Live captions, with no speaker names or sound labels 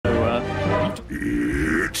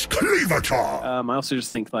It's cleaver time. I also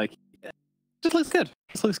just think like just looks good.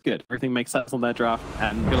 This looks good. Everything makes sense on that draft,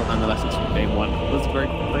 and good on the lessons from game one. Let's very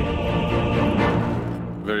quickly.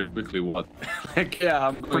 Very quickly, what? Like, yeah,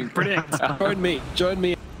 I'm going. Predict. Join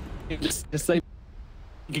me. Just say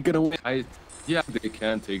you're gonna win. Yeah, they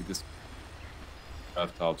can take this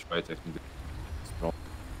draft out, right? I think strong.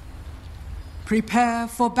 Prepare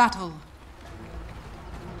for battle.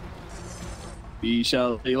 We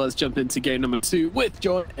shall. Let's jump into game number 2 with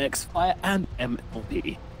John, X-Fire, and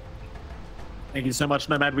MLD. Thank you so much,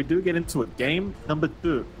 Nomad. We do get into it. Game number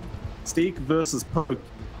 2, Mystique versus Poke.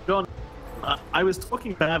 John, I was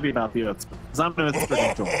talking badly about the Earth because I'm an Earth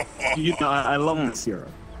Spirit, John. You know, I love this hero.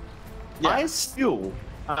 Yeah. I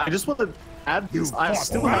just want to add this. I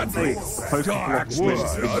still have faith Poke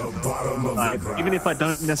even if I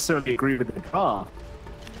don't necessarily agree with the draft.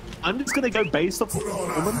 I'm just going to go based off the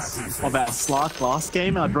performance of that Slark last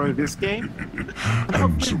game, I drove this game.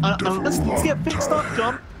 Unless things get fixed up,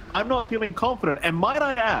 John, I'm not feeling confident. And might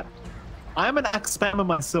I add, I'm an Axe spammer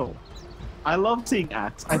myself. I love seeing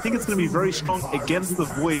Axe. I think it's going to be very strong against the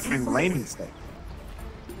Void during the laning stage.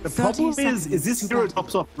 The problem is this hero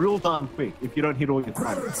drops off real darn quick if you don't hit all your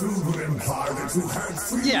targets.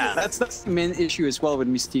 Yeah, that's the main issue as well with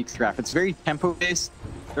Mystique's draft. It's very tempo-based.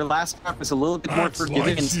 Their last draft was a little bit more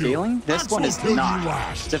forgiving and scaling. This one is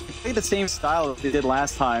not. So if you play the same style that they did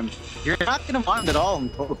last time, you're not going to mind at all in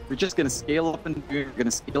both. You're just going to scale up and you're going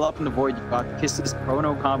to scale up in the Void. You've got Kiss's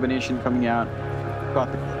Chrono combination coming out. You've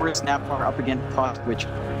got the core Snap bar up against Tusk, which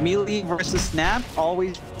melee versus Snap,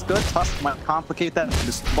 always it's good. Tusk might complicate that with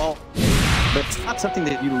this ball, but it's not something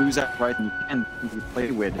that you lose outright and you can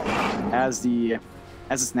play with as a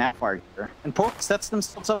Snap bar here. And Poke sets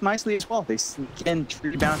themselves up nicely as well. They sneak in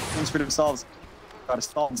tree bounce things for themselves. Got a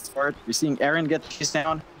stall and start. You're seeing Eren get chased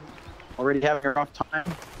down. Already having a rough time.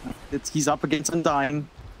 He's up against Undying.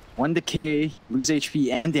 1 decay, lose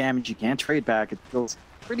HP and damage. You can't trade back. It feels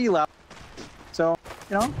pretty loud. So,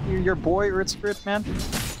 you know, your boy Earth Spirit, man,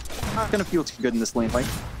 not gonna feel too good in this lane fight.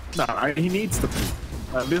 No, he needs to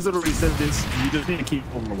pull. Blizzard already said this, you just need to keep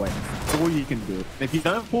pulling away. That's all you can do. And if you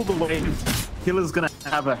don't pull the way, Killa's gonna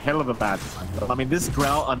have a hell of a bad time. I mean, this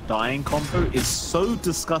Drow Undying combo is so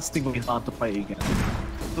disgustingly hard to play against.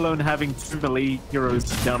 Let alone having 2 melee heroes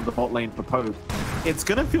down the bot lane for Poke. It's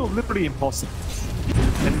gonna feel literally impossible.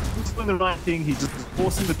 And he's doing the right thing, he's just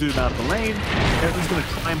forcing the Doom out of the lane. Everyone's gonna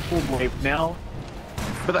try and pull the wave now.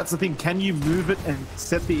 But that's the thing, can you move it and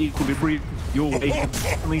set the equilibrium your way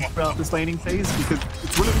consistently throughout this laning phase? Because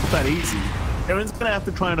it's really not that easy. Eren's going to have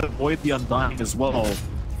to try and avoid the Undying as well.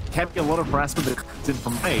 Can be a lot of harassment that comes in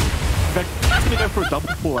from May. In fact, he's going to go for a double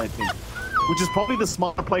pull, I think. Which is probably the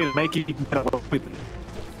smarter play to make it you can get away with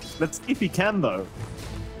it. Let's see if he can, though.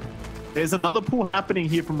 There's another pull happening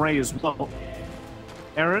here from Rayy as well.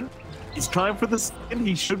 Eren, he's trying for the second.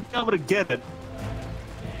 He should be able to get it.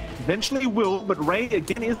 Eventually will, but Rayy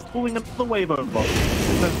again is pulling another wave over.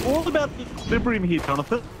 So it's all about the equilibrium here,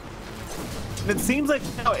 Jonathan. And it seems like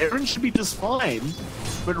now Eren should be just fine,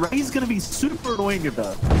 but Ray's going to be super annoying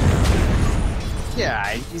about it. Yeah,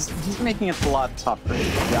 he's making it a lot tougher.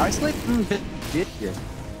 Yeah, isolate him a bit here.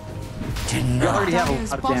 You already have a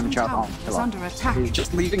lot of damage out on Killa.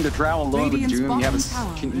 Just leaving the Drow alone with Doom, you have a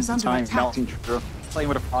easy time melting through, playing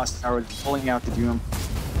with a Frost Tower, pulling out the Doom,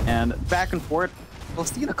 and back and forth. We'll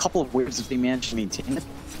see in a couple of waves if they manage to maintain it.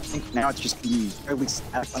 I think now it's just be fairly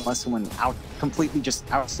static unless someone completely just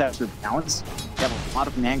outsteps their balance. You have a lot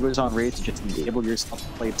of Mangos on Rayy to just enable yourself to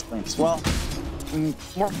play this lane as well.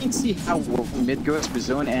 More can see how mid goes for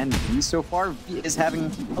Zone and V so far. V is having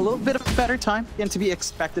a little bit of a better time than to be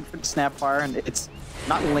expected for the Snapfire, and it's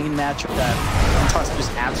not a lane matchup that Tusk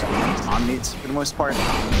just absolutely dominates for the most part.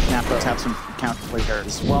 Snap does have some counterplay there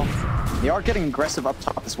as well. They are getting aggressive up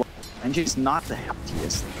top as well. NJ's not the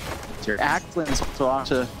happiest. So your Actlin's also off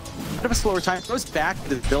to a bit of a slower time. Goes back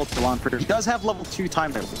to the build for Lonford. He does have level 2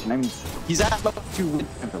 time dilation. I mean, he's at level 2 wind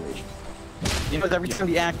time dilation. You know, every time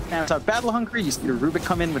the Act comes out battle hungry, you see the Rubik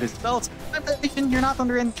come in with his belts. You're not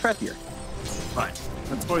under any threat here. Right.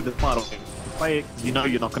 That's probably the smart way to play it, because you know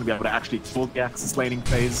you're not going to be able to actually kill the Axis laning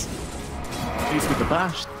phase. At least with the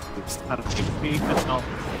bash, it's kind of cheap.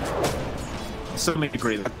 I certainly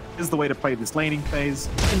agree that is the way to play this laning phase,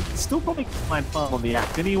 and still probably find fun on the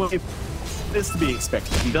Act anyway. It is to be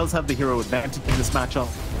expected. He does have the hero advantage in this matchup,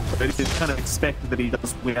 but it is kind of expected that he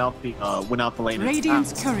does win out the lane.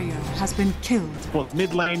 Radiant's courier has been killed. Well,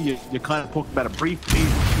 mid lane, you're kind of talking about a brief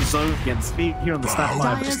lead zone against speed here on the snap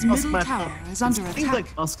line. Dire's middle tower is under attack. I think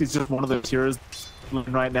like Tusk is just one of those heroes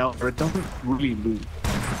right now where it doesn't really lose.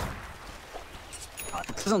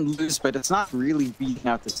 It doesn't lose, but it's not really beating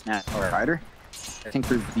out the Snap or either. I think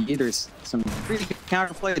for V, there's some pretty good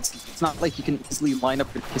counterplay. It's not like you can easily line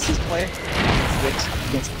up your Kisses play. Which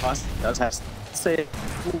against us does have to say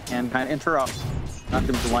and kind of interrupt. Not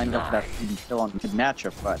going to line up that kill on mid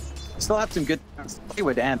matchup, but still have some good things to play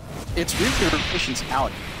with, and it's really the rotation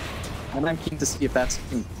scouting. And I'm keen to see if that's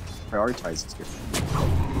something prioritized here.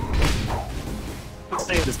 I'll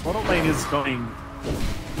say this bottom lane is going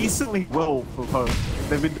decently well for both.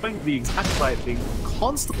 They've been doing the exact right thing.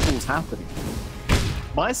 Constant pulls happening.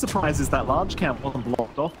 My surprise is that large camp wasn't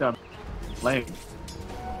blocked off down the lane.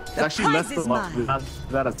 It's actually left them up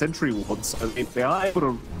without a sentry ward, so if they are able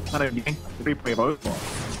to kind of yank the 3-wave over,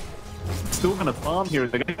 still going to farm here.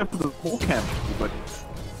 They're going to go for the small camp, but it's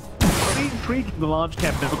really intriguing the large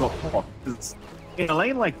camp never got blocked. Because in a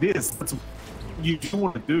lane like this, that's what you do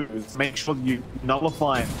want to do, is make sure you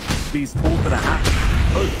nullify these pulls that are happening.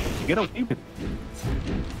 Oh, you get away with it.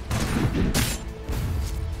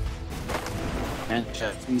 And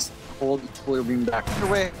at least hold the Toil Beam back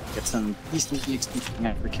away, get some decent EXP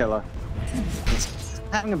out for Killa. He's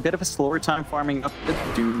having a bit of a slower time farming up the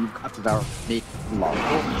Doom, got the Devour, make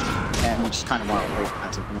lawful, and we just kind of want to play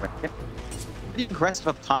passive and right. Pretty aggressive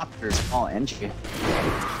up top there as well, NG.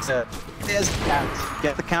 So, there's that.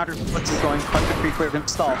 Get the counter, puts it going, cut the creep wave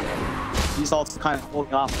himself. He's also kind of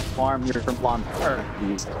holding off the farm here from Blonde.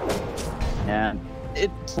 And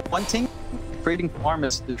it's one thing. Trading farm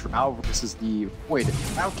is the Drow versus the Void.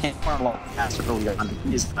 Drow can't farm a lot faster early on, and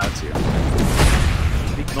he's allowed to.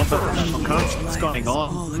 Not that what's going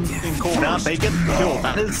on. Being called out, they get the kill.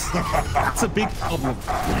 That's a big problem.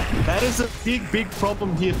 That is a big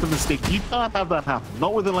problem here for Mystique. You can't have that happen.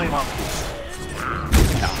 Not with a lane like this.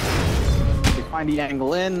 They find the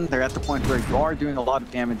angle in. They're at the point where you are doing a lot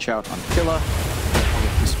of damage out on Killa.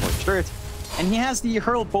 With the Scorched Earth. And he has the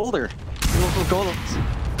Hurl Boulder. The little golems.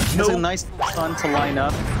 It's a nice stun to line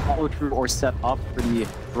up, follow through, or set up for the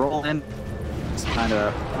roll in. Just kind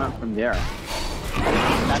of run from there.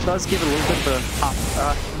 That does give it a little bit of a pop.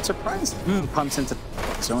 I'm surprised pumps into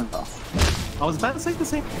the zone though. I was about to say the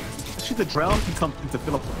same. Actually, the Drow can come in to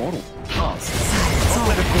fill up the model. Oh, of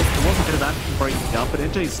course, there was a bit of action breaking up, but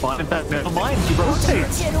NJ's fine. In fact, never mind, he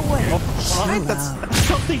rotates. Get away! Oh, that's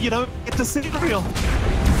something you don't get to see real.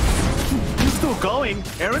 Still going.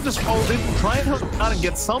 Eren just rolled in to try and help out and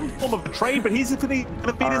get some form of a trade, but he's going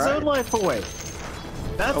to beat his own life away.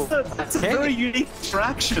 That's a very unique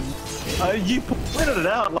interaction. You pointed it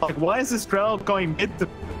out, like, why is this Drow going mid to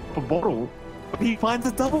a bottle? But he finds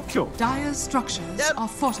a double kill. Dire's structures are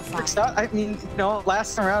fortified. I mean, you know,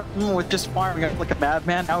 last time around with just farming up like a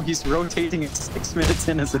madman, now he's rotating at 6 minutes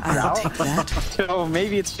in as a Drow. So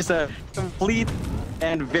maybe it's just a complete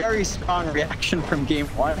and very strong reaction from game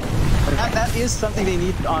 1. That is something they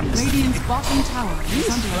need on this. Radiant's bottom tower is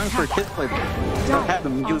under going for a attack. kit play. They don't have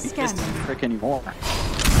them really trick anymore.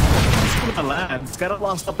 Gonna land. Scatter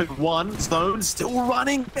last up in 1. Zone still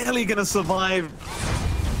running. Barely gonna survive.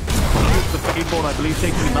 The Fadeboard, I believe,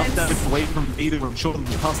 taking enough damage away from Vita to ensure that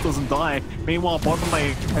the Tusk doesn't die. Meanwhile, bottom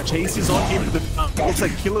lane, Chase is on him. Looks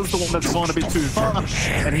like Killa's the one that's gone a bit too far,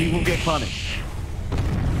 and he will get punished.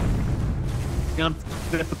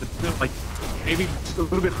 Like, maybe a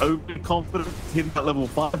little bit overly confident hitting that level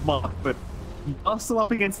 5 mark, but he are still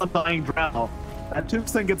up against the dying Drow. That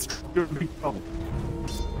 2% gets triggered in big trouble.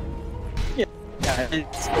 Yeah,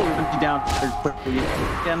 it's still going to be down very quickly.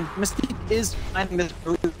 Again, Mystique is finding this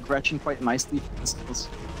early progression quite nicely for themselves.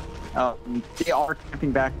 They are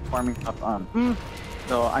camping back, farming up on.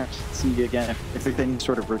 So I see again if there's any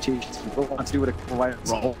sort of rotations you will want to do with a couple white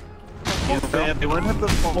roll. Yeah, they won't have the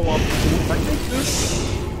follow-up. I think this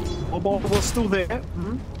ball was still there.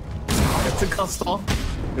 It's a cast off.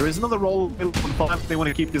 There is another roll on 5 if they want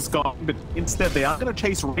to keep this going, but instead they are going to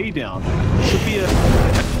chase Ray down. Should be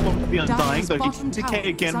the Undying, so he can decay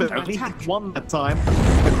again, but only hit 1 that time.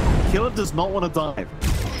 But Killa does not want to dive.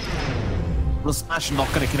 The smash not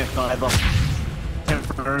going to connect either.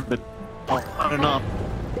 Temporary, but not enough.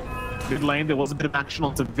 Mid lane, there was a bit of action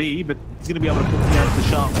onto V, but he's going to be able to put down the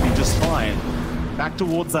shaft and be just fine. Back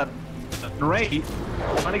towards that Ray,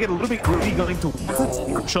 trying to get a little bit greedy going towards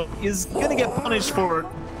it. Shot is going to get punished for it.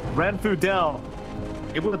 RanFuDao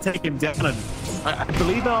able to take him down, and I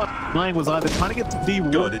believe our line was either trying to get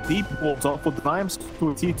the deep walls off or deny him to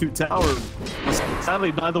a T2 tower.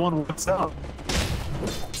 Sadly, neither one works out.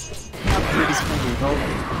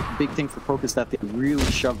 Big thing for Poke is that they really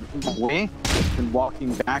shoved away and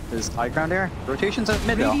walking back. There's high ground there. Rotations at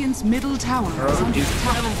mid. Radiant's middle tower is under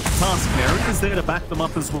attack. Task Eren is there to back them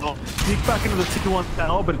up as well. Sneak back into the T1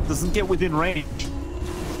 tower, but it doesn't get within range.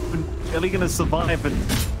 Barely going to survive, and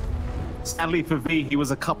sadly for V, he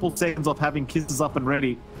was a couple seconds off having kisses up and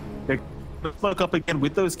ready. They're smoke up again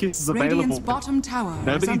with those kisses Radiant's available. bottom tower.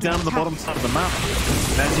 Nobody down on the bottom side of the map.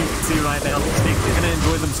 And as you can see right now, they're going to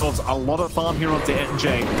enjoy themselves a lot of farm here onto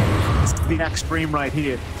NJ. It's the extreme right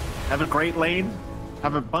here. Have a great lane.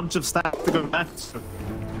 Have a bunch of stacks to go back. So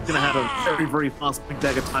you're going to have a very, very fast blink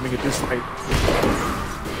dagger timing at this rate.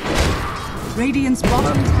 Radiant's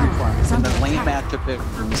bottom tower is And under the lane attack. matchup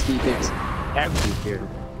for Mystique is heavy here.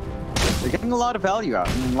 They're getting a lot of value out.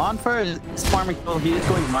 I mean, Lanfa is farming kill. He is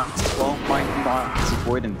going minus 12, minus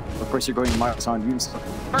void, and of course you're going minus on you. So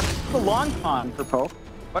the long con for Pope.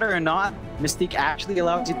 Whether or not Mystique actually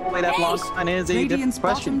allows you to play that long con is a Radiant's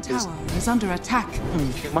different question. bottom tower is under attack.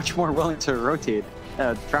 You're much more willing to rotate.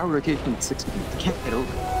 Drow rotation 6 minutes. You can't get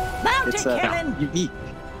over. It's unique.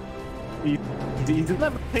 He didn't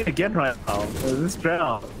have to play again right now. This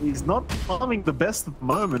Drow, he's not farming the best at the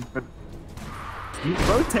moment, but he's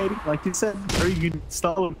rotating, like you said. Very good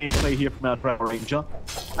style of gameplay here from our Drow Ranger.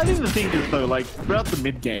 I think the thing is though, like throughout the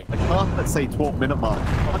mid game, like past let's say 12-minute mark,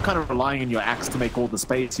 I'm kind of relying on your axe to make all the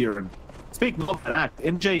space here. And speaking of that axe,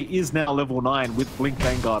 NJ is now level 9 with Blink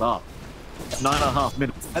Vanguard up. 9.5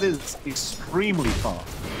 minutes. That is extremely fast.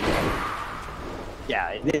 Yeah,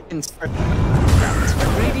 it didn't start. Radiant's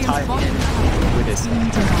bottom tower With this.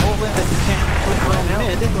 That you can't put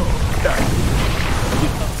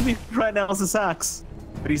To me right now is his axe,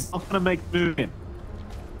 but he's not going to make the move in.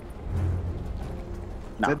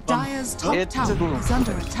 No. Dire's top It's a tower boom. is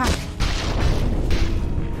under attack.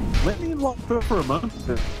 Let me lock her for a moment.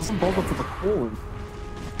 It doesn't bother for the call.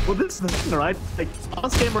 Well, this is the thing, right? Like,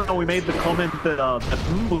 last game around, we made the comment that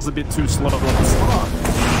that was a bit too slow at the start.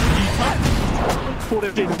 You can't afford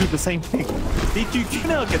to do the same thing. DQQ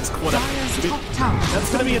now gets caught up. Dire's top tower. That's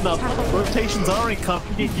going to be enough. Rotations are incoming.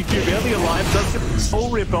 DQQ barely alive. Does get the soul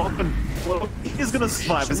ripped off, and well, he's going to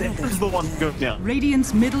survive as Eren's the one to go down.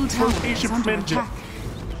 Radiant's middle tower Rotation is under engine. attack.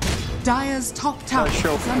 Dire's top tower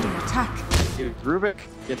show. is under attack. Rubik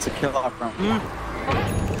gets a kill off from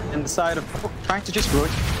and the side of trying to just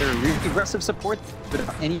rotate their really aggressive support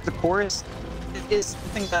without any of the cores. It is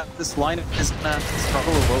something that this lineup is going to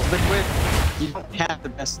struggle a little bit with. You don't have the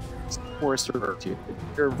best cores to rotate.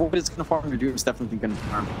 Your Void is going to farm, your Doom is definitely going to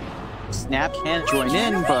farm. Snap can join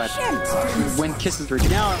in, but when kisses are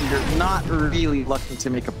down, you're not really lucky to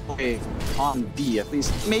make a play on B, at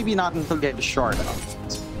least maybe not until you get a shard out.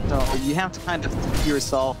 So you have to kind of keep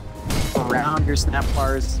yourself around your snap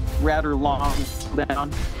bars rather long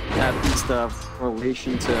down, at least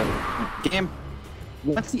relation to game.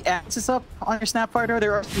 Once the axe is up on your snap bar,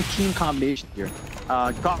 there are some team combinations here.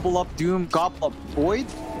 Gobble up Doom, gobble up Void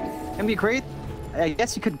can be great. I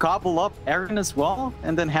guess you could gobble up Eren as well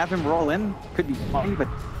and then have him roll in. Could be funny, but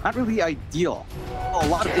not really ideal. A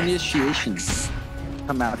lot of initiations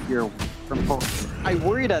come out here from both. I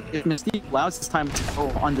worry that if Mystique allows this time to go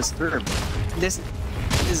undisturbed, this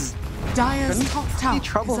is Dire's top tower is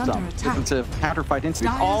troublesome under attack. to counterfight into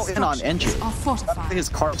Dire's all in on structures NJ. are I fortified. think his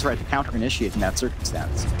cards right to counter initiate in that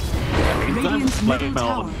circumstance. Radiant's middle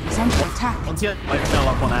tower is under attack. Once you have Blade Mail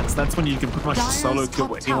up on axe, that's when you can pretty much just solo Dire's kill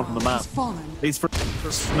top anyone on the tower map. has fallen. At least for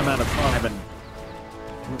a certain amount of time, and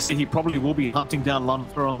you see he probably will be hunting down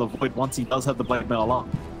Lunfer on the Void once he does have the Blade Mail up.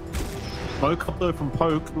 Poke up though from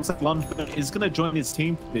Poke, looks like Lunfer is going to join his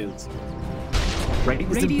team for this. Rayy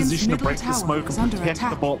is in Radiant's position to middle break the tower smoke is and under protect the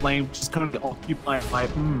attack. bot lane, which is currently occupied by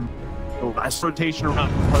nice rotation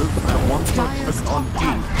around Poke, and one Dire's smoke on top D.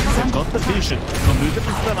 tower is They've under got the attack. vision. They'll move it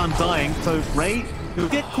into that Undying, so Rayy, he'll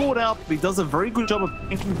get caught out, but he does a very good job of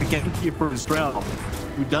making the game here for his Drow,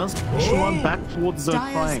 who does push one back towards zone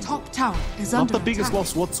Dire's playing. top tower is Not under the biggest attack.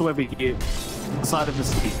 loss whatsoever here, inside of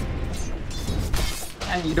this team.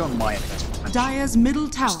 And you don't mind it. Dire's middle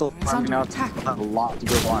tower Still is farming under out attack. a lot to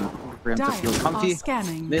go on for him to Dire feel are comfy.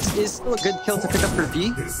 scanning. This is still a good kill to pick up for B.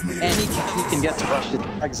 Any kill you can get to rush the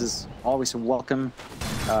tags is always a welcome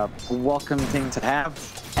thing to have.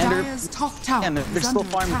 And Dire's top tower they're is still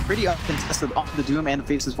under farming attack. pretty uncontested off the Doom and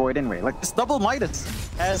Faces Void anyway. Like this double Midas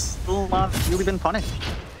has still not really been punished.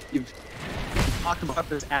 You've talked about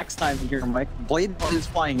this axe time here, Mike. Blade is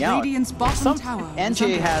flying out. Radiant's bottom tower is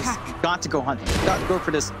NJ under has attack. got to go hunt. Got to go for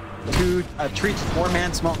this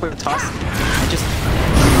 4-man smoke with a toss. And just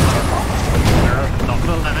Not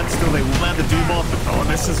gonna land still, they will land the Doom off. Oh,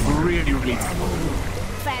 this is really, really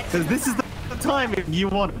tough. Because this is the timing you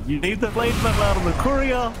want. You need the Blade Metal out on the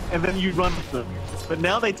courier, and then you run with them. But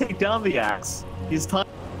now they take down the axe. His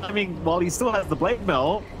timing, while he still has the Blade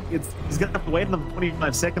Mail, he's gonna have to wait another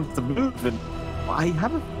 25 seconds to move, and I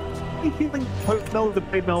have a feeling Poke knows the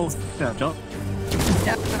Blade Mail is now, John.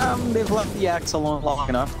 yeah, they've left the axe alone long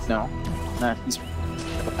enough. No, he's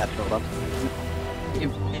got that build up.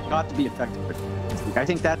 it got to be effective. I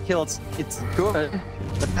think that kill, it's good,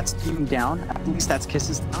 but that's team down. At least that's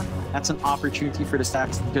Kisses down. That's an opportunity for the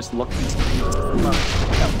Stacks to just look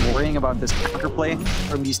without worrying about this counterplay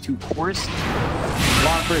from these two cores.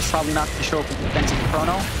 Lonfer is probably not going to show up with defensive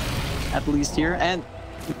chrono, at least here. And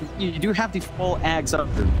you do have the full ags up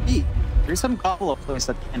their feet. There's some gobble up plays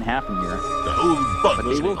that can happen here. But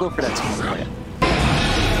they will go for that team play.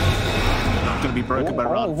 Not going to be broken by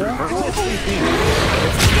round 3.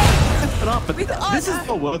 But this is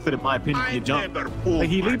not worth it in my opinion. You jump. Like,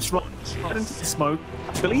 he leaps right into the smoke.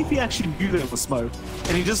 I believe he actually knew there was smoke,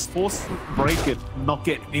 and he just forced him to break it, not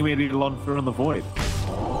get anywhere near Lonfer in the void.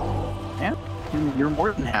 Yeah, you're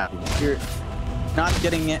more than happy. You're not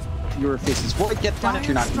getting it. Your faces void get punished.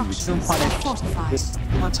 You're not going to be punished. This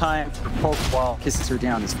one time for poke while Kisses are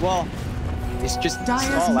down as well. It's just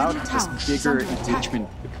all out this bigger engagement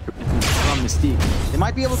from Mystique. They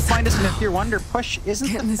might be able to find us in a tier 1. Their push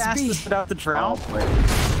isn't the fastest without the drow.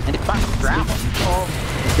 And if I'm drow,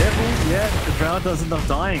 yeah, the drow does end up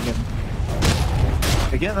dying. And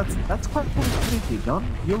again, that's quite positive, John.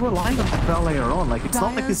 You're relying on the drow later on. Like, it's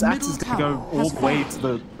not like this axe is going to go all the way to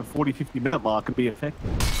the 40-50 minute mark and be effective.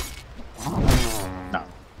 No.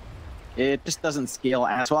 It just doesn't scale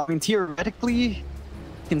as well. I mean, theoretically,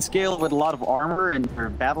 can scale with a lot of armor and your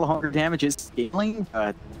battle hunger damage is scaling,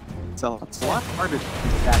 but it's a lot harder to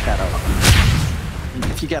back that up.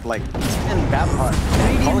 If you get like 10 battle hunger,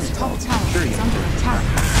 Radiant's top tower is under attack.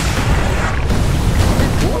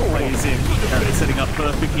 Plays in, setting up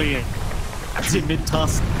perfectly. As in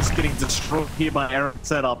mid-tusk, is getting destroyed here by Eren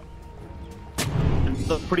setup. And it's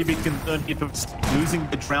a pretty big concern here for losing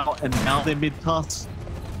the drought, and now they're mid-tusk.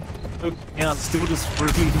 Yeah, still just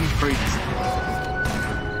really creeps.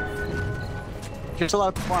 Just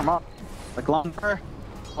allowed to farm up. Like Lonfer,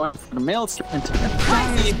 going for the mill, into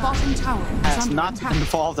Dire's bottom tower has not been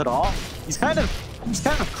involved at all. He's kind of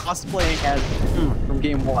cosplaying as from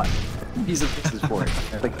game 1. He's a business for it.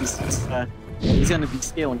 Like he's going to be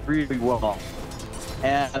scaling really well.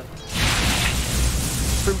 And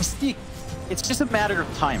for Mystique, it's just a matter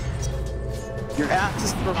of time. Your axe is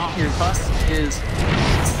strong, your bust is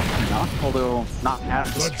enough, although not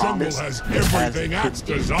as the jungle has everything axe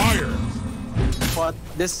desire. But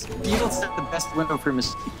this feels like the best window for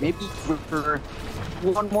Mystique. Maybe for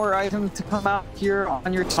one more item to come out here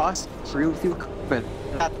on your toss to really feel good, but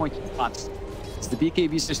at that point you can't. As the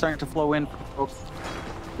BKBs are starting to flow in,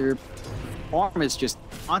 your farm is just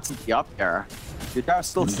constantly up there. Your guy's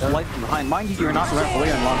still slightly behind. Mind you, you're not running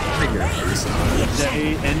away on long figure.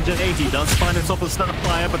 NJ, he does find himself a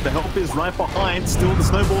snapfire, but the help is right behind. Still, the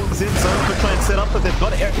snowball is in, so they're trying to set up, but they've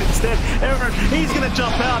got Eren instead. Eren, he's going to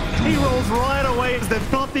jump out. He rolls right away as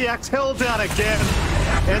they've got the axe held down again.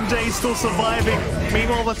 NJ still surviving.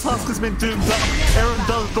 Meanwhile, the tusk has been doomed up. Eren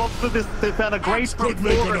does drop for this. They found a great spot for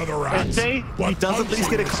NJ. He does at least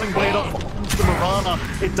get a cutting blade off onto the Mirana.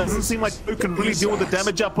 It doesn't seem like Luke can really deal with the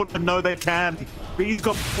damage output, but no, they can. But he's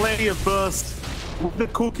got plenty of burst. With the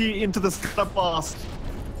cookie into the scutter blast.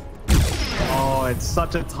 Oh, it's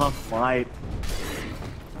such a tough fight.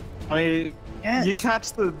 I mean, you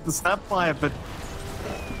catch the snapfire, but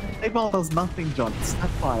Snapfire does nothing, John.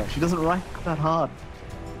 Snapfire, she doesn't write that hard.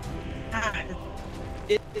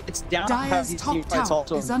 It's down to how Dire's these top team fights tower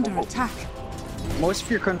also is under attack. most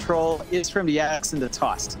of your control is from the axe and the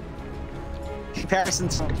toss.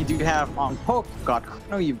 Comparisons like you do have on poke, you've got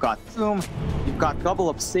Chrono, you've got Zoom, you've got double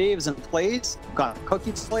up saves and plays, you've got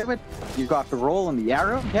Cookie to play with, you've got the roll and the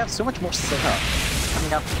arrow. You have so much more setup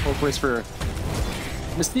coming up for poke, whereas for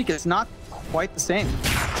Mystique, it's not quite the same.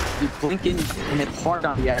 You blink in and hit hard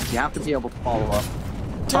on the axe, you have to be able to follow up.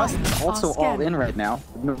 Toss is also all in right now,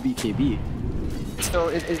 with no BKB. So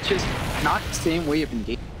it's just not the same way of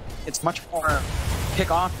engaging. It's much more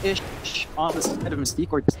pick-off-ish on the side of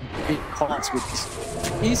Mystique, or just big calls, which is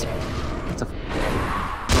easy. It's a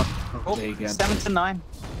 7 to 9.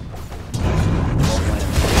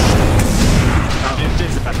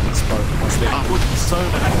 MJ's about to explode, honestly. I would be so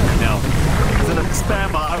mad right now. As a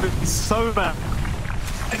spammer, I would be so mad.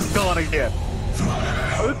 It's gone again.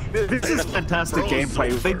 This is fantastic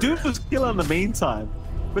gameplay. They do lose Killa in the meantime,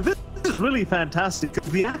 but this is really fantastic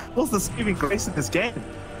because the act was the saving grace in this game,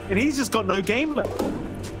 and he's just got no game left.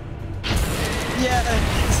 Yeah,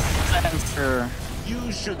 for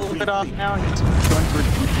You should a little bit off now. He's going for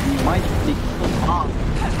he might be off.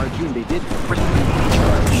 Arjun, they did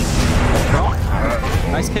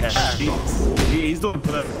nice kick. He's doing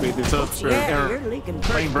perfectly. This Eren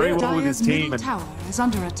playing very well with his team. And tower is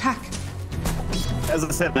under attack. As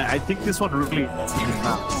I said, I think this one really maps,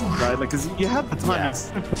 right? Like, because you had the time,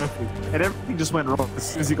 perfect, and everything just went wrong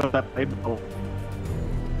as soon as you got that play ball.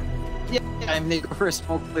 Yeah, I mean, they go for a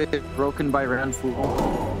smoke play broken by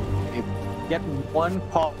RanFuDao. They get one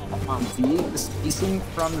pop on V. The spacing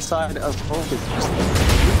from the side of Hope is just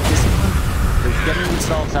discipline. They're getting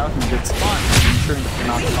themselves out in a good spot, ensuring that they're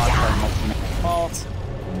not caught by multiple faults.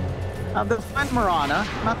 They'll find Marana,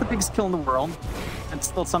 not the biggest kill in the world. It's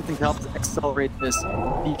still something to help to accelerate this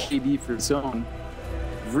BKB for zone.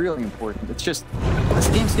 Really important. It's just, this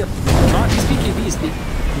game's got these BKBs, they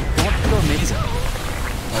don't feel amazing.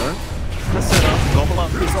 The setup, gobble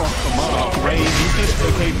up is off the mark. Ray, he's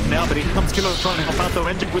good okay now, but here comes Killa trying to help out the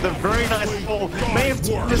engine with a very nice ball. May have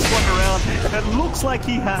turned this one around, and it looks like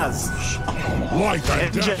he has. Like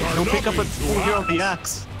that, MJ, he'll pick up a tool here on the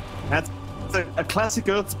axe. That's a classic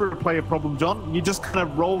Earth Spirit player problem, John. You just kind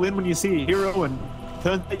of roll in when you see a hero, and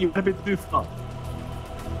turns out you went a bit too far.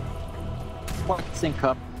 One sync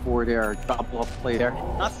up for their gobble up play there.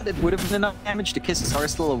 Not that it would have been enough damage, the kisses are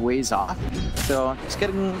still a ways off. So just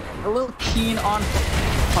getting a little keen on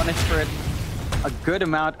punish for it. A good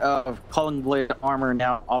amount of Calling Blade armor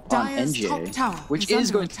now up on NJ, which is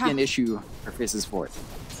going to be an issue for Faces Fort.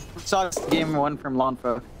 We saw this game one from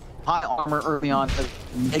Lanfa. High armor early on has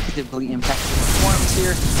negatively impacted performance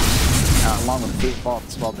here, along with Fate Vault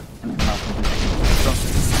as well.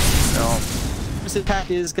 So this attack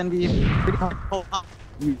is going to be pretty hard to pull up.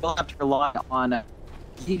 You will have to rely on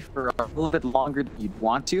E for a little bit longer than you'd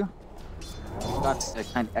want to. That's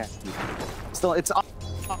kind of FD. Still, it's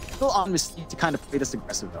still on Mystique to kind of play this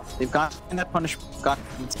aggressive though. They've got in that punish, got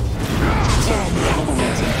momentum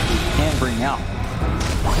can bring out.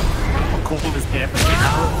 Call is there.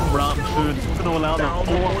 RanFuDao going to allow them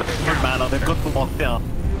to pull up the matter. They've got the lockdown.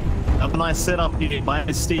 A nice setup here by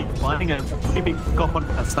Mystique, finding a pretty big pick-up on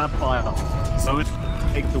a Snapfire. So it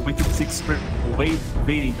take the Wicked 6 sprint away from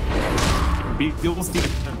B. Big deals the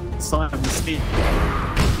side of Mystique.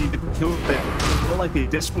 Need to kill them. It felt like they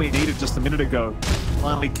desperately needed just a minute ago.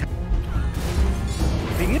 Finally,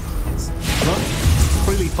 thing is, not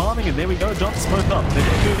freely farming, and there we go. Jump smoke up.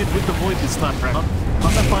 They're doing it with the Void this time round.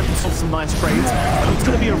 I'm gonna find themselves some nice trades. It's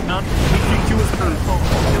gonna be around. PQ is gonna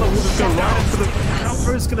Killa will just go right into the.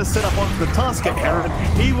 Alpha's gonna set up onto the task at Eren.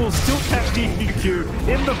 He will still catch DPQ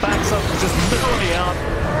in the backs up, just literally out.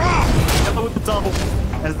 Killa with the double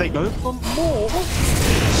as they go for more.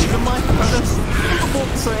 Even like this,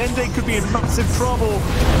 so NJ could be in massive trouble.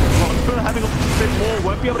 For having a bit more,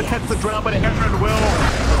 won't be able to catch the drown, but Eren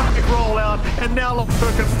will. Big roll out, and now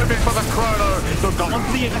Lofberg is moving for the chrono. They'll go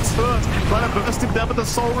onto the X first, trying to burst him down with the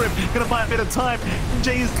soul rip. Gonna buy a bit of time.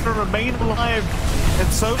 NJ is gonna remain alive, and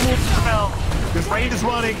so will Drown. Because Ray is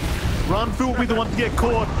running. RanFuDao will be the one to get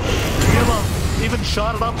caught. Killa even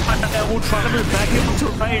shot it up right now. We'll try to move back into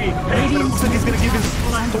Ray. It looks like he's going to give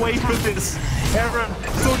his life away for this. Eren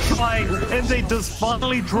still trying. NJ does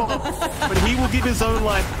finally drop, but he will give his own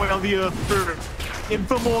life away on the Earth through. In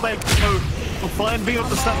for more they go. We'll find V on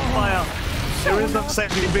the Snapfire. There is no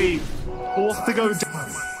saving V. Forced to go down.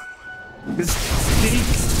 This sneak.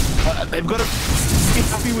 They've got to be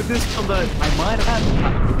happy with this one though. I might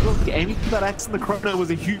add, look, aiming for that axe in the chrono was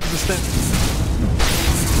a huge mistake.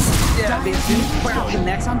 Yeah, they didn't quite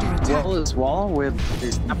connect well as well with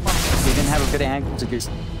their Snapfire. They didn't have a good angle to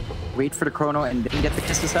just wait for the chrono and then get the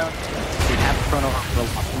kisses out. They had the chrono for a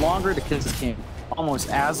lot longer. The kisses came almost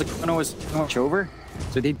as the chrono was pretty much over,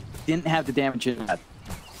 so they didn't have the damage in that.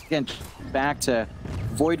 Again, back to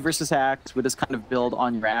Void versus Axe with this kind of build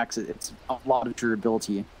on your Axe, it's a lot of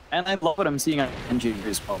durability. And I love what I'm seeing on NJ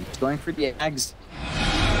as well. He's going for the eggs.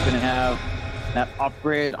 He's going to have that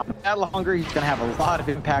upgrade on Battle Hunger. He's going to have a lot of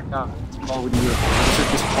impact on this ball with you.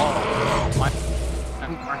 This ball.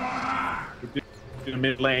 In the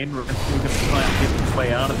mid lane, we're going to try and get his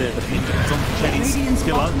way out of there. But the engine's on the chase.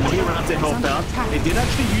 Killa, he around to help out. They did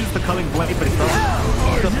actually use the culling blade, but it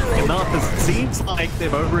doesn't enough. It seems like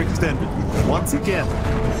they've overextended. Once again,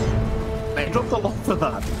 they dropped a lot for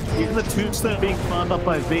that. Even the tombstone being farmed up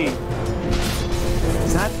by V.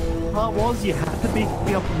 That part was you had to be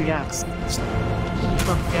up on the axe.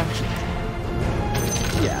 Not the action.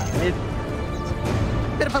 Yeah, it's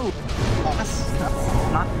a bit of a loss.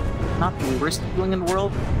 Not the worst feeling in the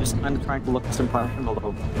world. Just kind of trying to look for some punishment,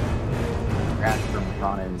 although Rat from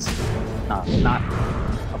Marana is not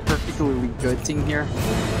a particularly good thing here.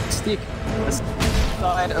 Mystique, the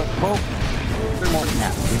side of Hope. They're more than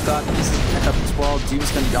half. We've got this back up as well.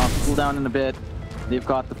 Doom's going to be on cooldown in a bit. They've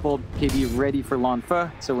got the full KB ready for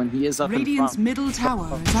LonFa, so when he is up Radiant's in front, middle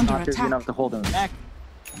tower is under attack. enough to hold him back.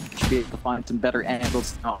 Should be able to find some better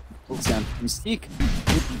angles now. Mystique,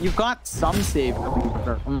 you've got some save.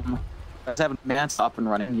 Does have a Mance up and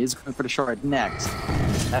running. He is going for the shard next.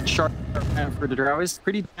 That shard for the draw is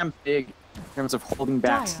pretty damn big. terms of holding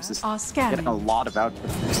back, Dire just are scanning. getting a lot of output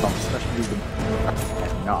from yourself, especially when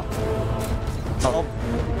heading up. So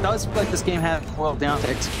it does feel like this game has boiled down to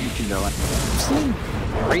execution though, and we've seen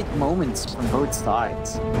great moments from both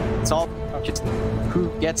sides. It's all just who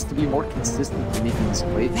gets to be more consistent in making this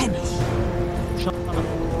play.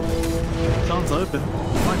 Sean's open.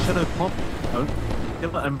 Right shadow pop.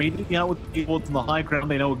 Killa immediately out with the keyboards on the high ground.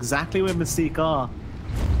 They know exactly where Mystique are.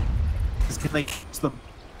 Just can they catch them?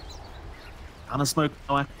 Counter smoke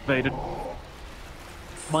now activated.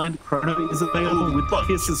 Mind Chrono is available with the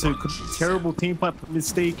Kisses, who could be a terrible team fight for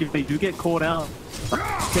Mystique if they do get caught out. To end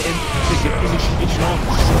the initiation on.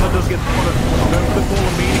 Chrono does get spotted. Go for the ball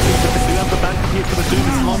immediately, but they do have the backup here for the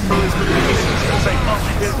Doom. Longbow is moving in.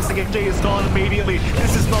 MJ is gone immediately.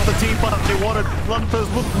 This is not the team fight they wanted. Longbow's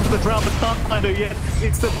looking for the drown, but can't find her yet.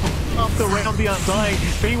 It's the after round the Undying.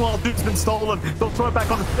 Meanwhile, Doom's been stolen. They'll throw it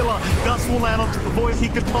back on the Killa. Gus will land onto the Void. He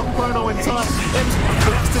could knock Chrono in time. M's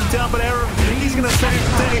blast him down, but Eren, he's going to save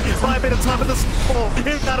the day. Buy a bit of time for the ball.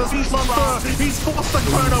 Here matters. He's Longbow. He's forced the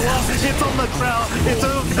Chrono up. It's on the drown. It's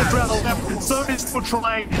over the drown left. So he's still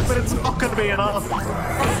trying, but it's not going to be enough.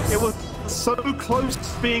 It was so close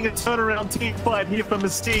to being a turnaround team fight here for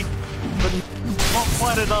Mystique, but not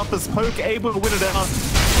quite enough as Poke able to win it out.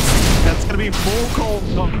 That's going to be more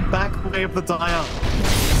cold on the back way of the Dire.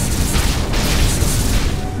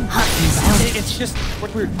 It's just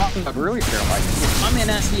what we were talking about earlier, like, if I'm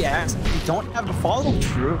in SEX, you don't have a follow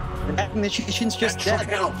through, the back initiation's just dead.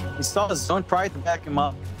 We saw his zone pride to back him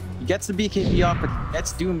up. He gets the BKB up, but he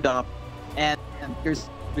gets doomed up, and there's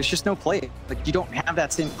just no play. Like, you don't have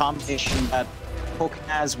that same combination that Poke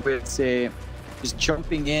has with, say, just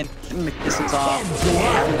jumping in, getting the kisses off,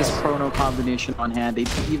 having this chrono combination on hand. They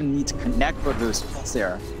don't even need to connect with those skills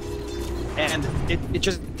there. And it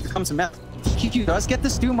just becomes a mess. TQ does get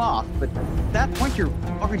this Doom off, but at that point you're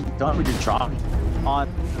already done with your job on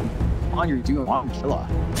your Doom on Killa.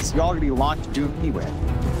 So you already launched Doom anyway.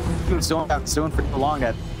 You have zoned out zone for too long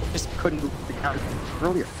that just couldn't move the counter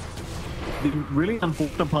earlier. The really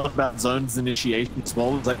unfortunate part about Zone's initiation as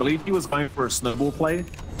well is I believe he was going for a snowball play,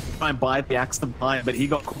 try and buy the axe some time, but he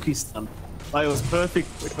got cookie stunned. Like, it was perfect.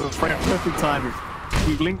 It was perfect timing.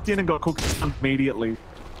 He linked in and got cookie stunned immediately.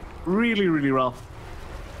 Really, really rough.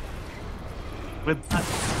 With that,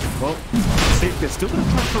 well, see, they're still going to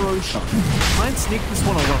try for Roshan. Try and sneak this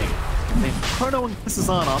one away. Then Chrono and Kisses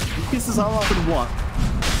aren't up. Kisses are up in one.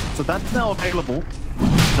 So that's now available.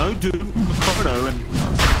 No Doom for Chrono, and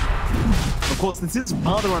of course, this is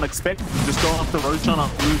rather unexpected to just go after Roshan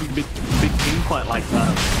after losing a big team fight like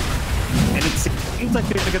that. And it seems like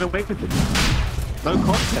they're going to get away with it. No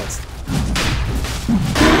contest.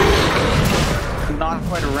 Not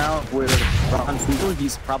quite around with RanFuDao.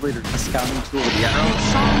 He's probably the scouting tool with the arrow.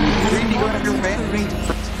 Really going under way.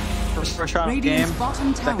 First shot of the game.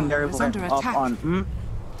 Secondary up on.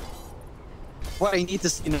 What I need to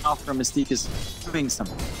see now from Mystique is doing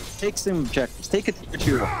something. Take some objectives. Take a tier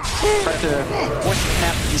 2. Try to force the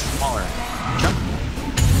map to be smaller. Jump.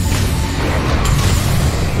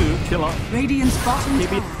 Killa. Radiant's bottom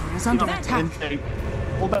tower is under attack.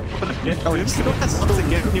 He still has something to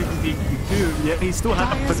get him. Yeah, he still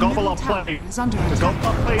has the gobble up play. The gobble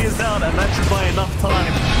up play is down, and that should buy enough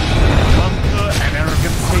time. And Eren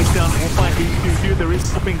gets chased down all by DPC. There is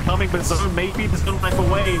something coming, but Zone maybe just going to knife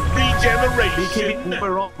away. Regeneration.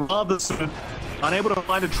 We're off rather soon. Unable to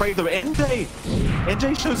find a trade though.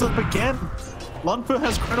 NJ shows up again. Longbow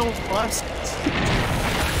has Chrono 5 seconds.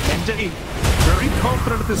 NJ very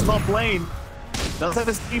confident at this top lane. Does have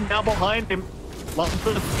his team now behind him.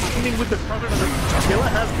 Longbow fighting with the front of the Killa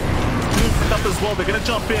has moved up as well. They're going to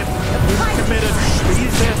jump in. He's committed.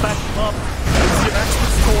 He's there back up. That's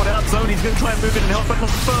caught out Zone. He's going to try and move in and help, but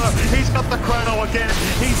Longbow, he's got the Chrono again.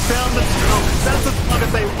 He's found the kill. That's the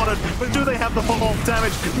target they wanted. But do they have the follow-up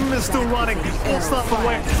damage? They're still running. All stuff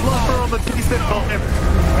away. Longbow on the decent on him.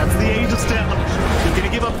 That's the Aegis down. You're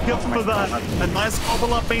going to give up kill for that. A nice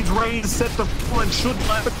gobble up means rayy is set to full and should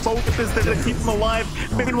buy the focus is there to keep him alive.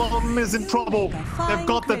 Meanwhile, M is in trouble. They've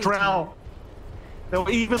got the drow. They'll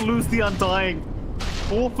even lose the Undying.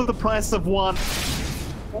 All for the price of one.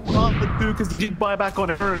 What can't they do because he did buy back on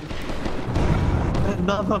Eren.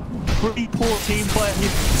 Another pretty poor team fight here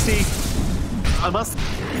to see. I'm just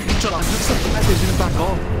surprised they didn't back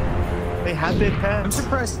off. They had their chance. I'm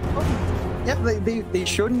surprised. Yeah, they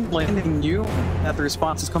shouldn't land and knew that the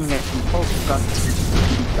response is coming at from Poke.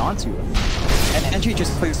 Got onto it. And NG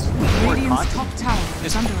just plays more Radiant's top tower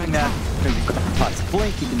is under attack. You've got Pot's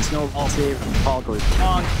blink, you can snowball save, and the call goes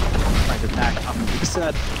wrong. Try to back up. You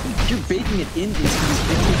said you're baking it into these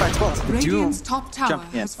 15 fights well. The Radiant's top tower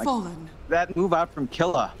has fallen. That move out from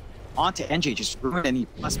Killa onto NJ just ruin any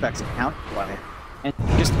prospects of counterplay. And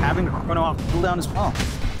just having the chrono off cooldown as well.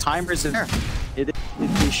 Timers in there. It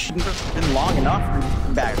shouldn't have been long enough for him to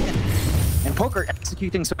come back in. And Poker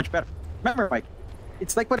executing so much better. Remember, Mike,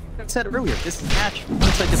 it's like what I said earlier. This match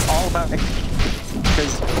looks like it's all about execution.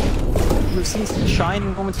 Because we've seen some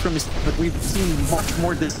shining moments from Mystique, but we've seen much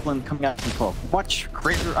more discipline coming out from Poke. Much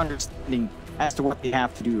greater understanding as to what they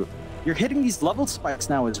have to do. You're hitting these level spikes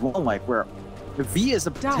now as well, like where the V is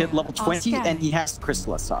about to hit level 20 and he has the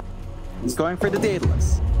Crystallis up. He's going for the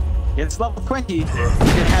Daedalus. It's level 20, you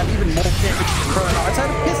can have even more damage thrown outside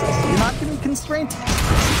of kisses. You're not getting constrained.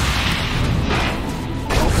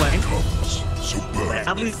 Well played.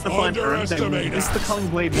 At least the find Eren, they missed the Culling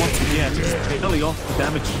Blade once again, just barely off the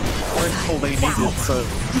damage threshold they needed, so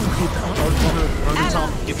only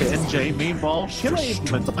time to get the NJ. Meanwhile, Killa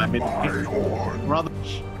implements time in rather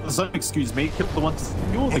Zone, excuse me, Killa the one to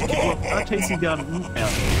secure the kill, chasing down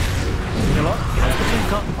Killa has the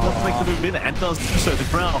link up, does make the move in, and does do so. The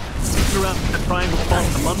Drow sticking around the triangle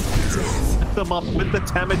on the month, set them up with the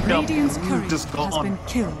damage up, just gone. Has been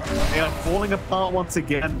killed. They are falling apart once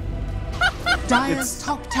again. Dire's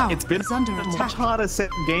top tower is under a attack. much harder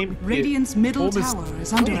second game. Radiant's middle tower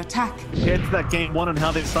is under attack. Compared to that game 1 and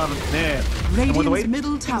how they started there. Radiant's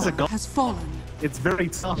middle tower has fallen. It's very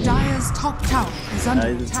tough. Dire's top tower is under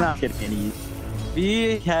attack. It's not getting any.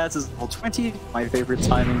 V has his level 20. My favorite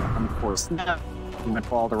timing on the core snap. He went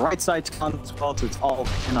for all the right side on as well, so it's all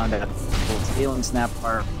in on that little scaling snap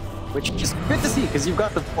bar, which is good to see because you've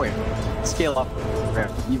got the point. Scale up.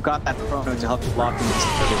 You've got that chrono to help you block in this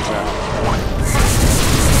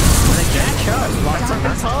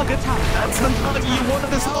That's the target. That's the target you wanted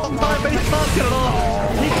this whole time, but he can't get it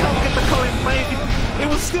off. He can't get the Culling Blade. It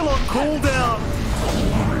was still on cooldown.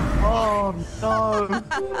 Oh no.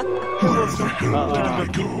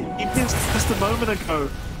 He missed just a moment ago.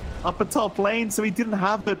 Up a top lane, so he didn't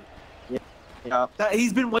have it. Yeah.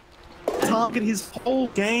 He's been waiting to target his whole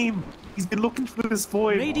game. He's been looking for this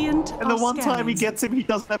void. Radiant and the one time he gets him, he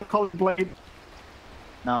doesn't have a Culling Blade.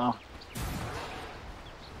 No.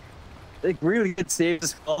 Like really good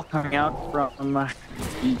saves coming out from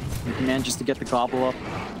he manages to get the gobble up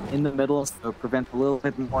in the middle, so prevent a little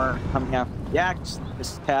bit more coming out. Yeah,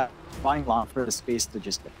 just tap, buying long for the space to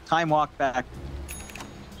just get time walk back.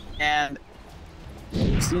 And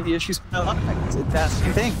you see the issues with it's that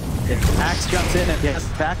same thing. If Axe jumps in and he has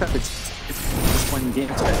backup, it's when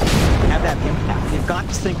games have that impact. You've got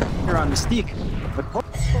to think here on Mystique, but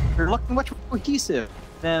you're looking much more cohesive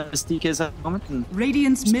than Mystique is at the moment. And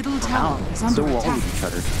Radiant's middle tower is under attack. Each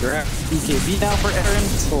other. They're at BKB now for Eren,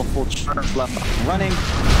 still full charge left up and running.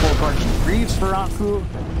 Full Guardian Greaves for RanFu.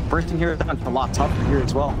 Bursting here down to a lot tougher here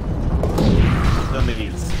as well. The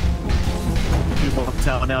minis. Two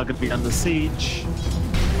tower now going to be under siege.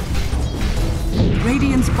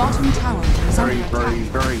 Radiant's bottom tower is under attack.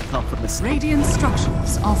 Very tough for Mystique. Radiant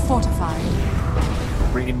structures are fortified.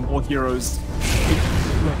 Bringing more heroes.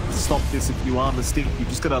 Stop this if you are Mystique. You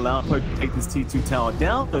just gotta allow Poke to take this T2 tower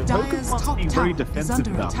down. The Poke must be very defensive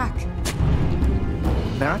now.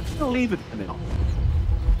 They're actually gonna leave it for now.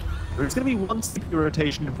 There's gonna be one sticky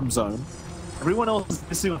rotation from zone. Everyone else is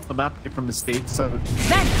missing off the map from Mystique, so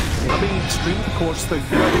they're being extremely cautious. The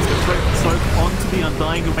hero is going to throw the smoke onto the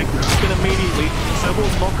Undying who make the spin immediately.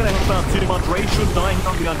 Snowball's not going to help out too much. Ray should die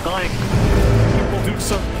on the Undying. He will do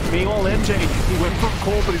so. Meanwhile, NJ, he went for a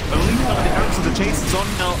call, but he's only found the Eren, so the chase is on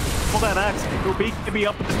now. For that axe, he'll be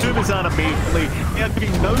up at the Doom is out immediately. They are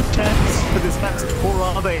giving no chance for this axe, or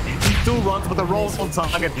are they? He still runs, but the roll's on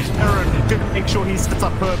target. Eren gonna make sure he sets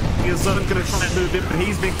up perfectly. His zone gonna try and move in, but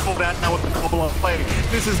he's been called out now with the cobble on play.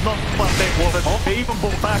 This is not what they wanted. They even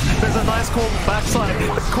pull back. There's a nice call backside.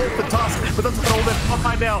 Call for Tusk, but that's all they're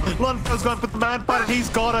behind now. Lunfo's going for the man fight, and he's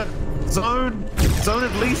got it. Zone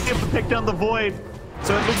at least able to pick down the void.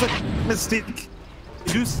 So it looks like Mystique.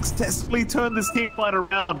 They do successfully turn this team fight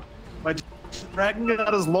around by dragging it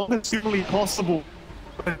out as long as humanly possible.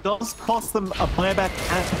 But it does cost them a buyback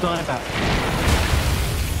and a dieback.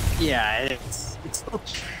 Yeah, it's still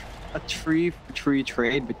a tree for tree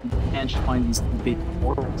trade, but you can't find these big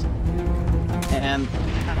portals. And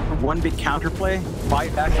one big counterplay,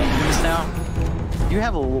 buyback and use now. You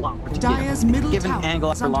have a lot to give an angle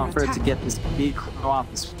after long for it to get this big chrono off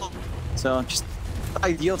this floor. So just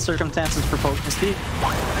ideal circumstances for Mystique.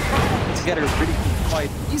 Together is pretty quite.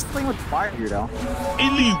 He's playing with fire here though.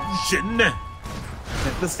 Illusion!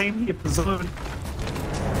 At the same here for zone.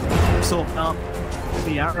 So now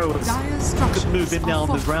the arrow is good to move in down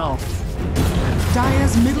the ground.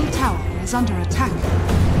 Dire's middle tower is under attack.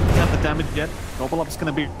 We have the damage yet. Gobble Up's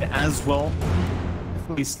gonna be as well.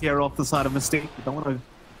 Definitely scare off the side of Mystique. You don't want to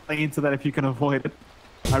play into that if you can avoid it.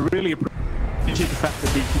 I really appreciate the fact that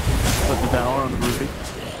DPC put the tower on the Ruby.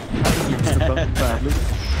 I think you just above badly.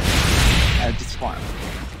 I just want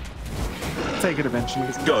Take it eventually.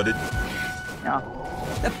 Got it. yeah.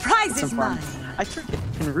 The prize is mine. I forget,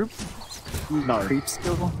 can Ruby No. creep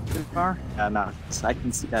skill too far? Yeah, no. I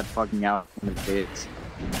can see that bugging out in the days.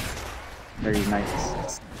 Very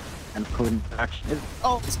nice. And coding action.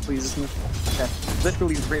 Oh, this pleases me. Okay.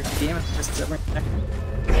 Literally the great game at first ever.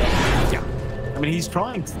 Yeah. I mean, he's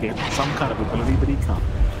trying to get some kind of ability, but he can't.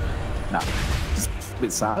 No. It's a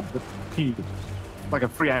bit sad, but he like a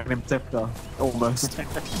free acronym scepter, almost.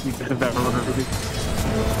 You get the better ability.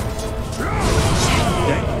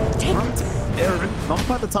 Okay. Right. Eren, not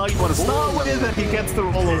quite the target you want to start with, and he gets the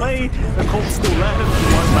roll away. The call still landed.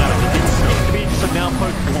 It won't matter. He gets BKB, but now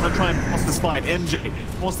Poke want to try and force this fight. MJ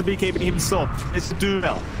wants to BKB himself. It's Duel.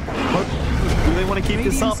 Do they want to keep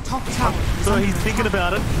this up? So he's thinking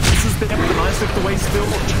about it. This is the nice lift away still.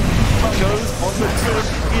 Goes on the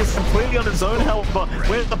turn. He is completely on his own, however.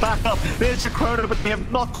 Where's the backup? There's your Chrono, but they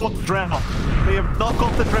have not caught the drown. They have not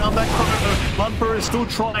got the drown. That Chrono. Lunfer is still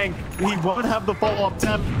trying. He won't have the follow-up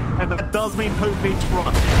time, and that does mean Pope needs to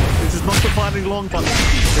run. This is not the fight any longer.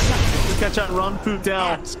 To catch out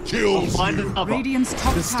RanFuDao. Kills Find another. Radiant's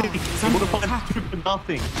top Mystique tower is able to under find attack. 2 for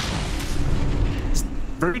nothing.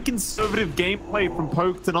 Very conservative gameplay from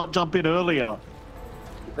Poke to not jump in earlier.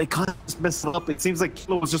 They kind of just messed it up. It seems like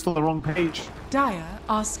Killa was just on the wrong page. Dire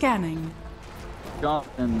are scanning. Jump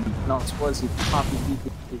and not suppose he copy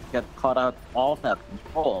DPC get caught out all that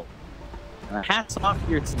control. And hats off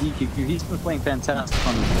here to DQQ. He's been playing fantastic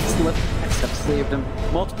on the slip. Have saved him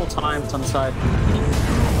multiple times on the side.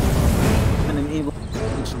 And able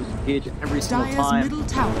to engage every single Dire's time. middle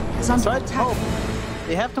tower is under Side attack. hope.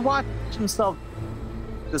 They have to watch themselves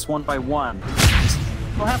this one by one.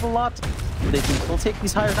 They'll have a lot. They can still take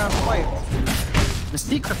these higher round fights.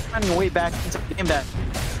 Mystique are finding a way back into the game that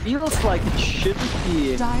feels like it shouldn't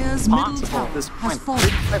be Dire's middle possible tower at this has point. fallen.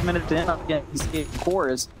 35 minutes in against these 8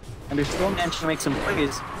 cores, and they're still managing to make some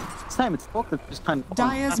plays. This time it's both that just kind of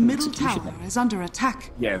Dire's middle tower is under attack.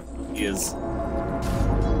 Yeah, he is.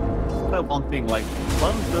 That one thing, like,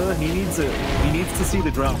 Lunfer, he needs to see the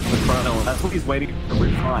drow from the Chrono, and that's what he's waiting for to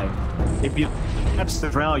reply. If you catch the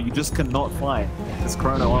drow, you just cannot fight this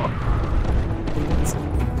Chrono up.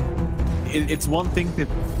 It's one thing to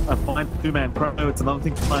find 2-man Chrono, it's another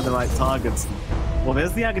thing to find the right targets. Well,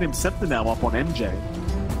 there's the Aghanim Scepter now up on MJ.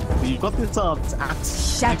 So you've got this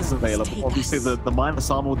axe available. Obviously, the minus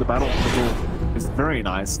armor with the battle puzzle is very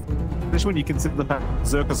nice. Especially when you consider the fact that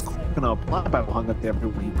Zerka's going to apply battle hunger to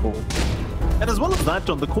everyone he called. And as well as that,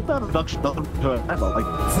 John, the cooldown reduction doesn't hurt ever.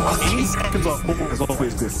 Like, any seconds on call is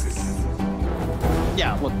always good.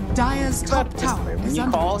 Yeah, look. Dire's top tower When is you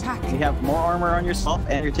under call, attack. you have more armor on yourself,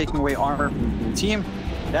 and you're taking away armor from the team.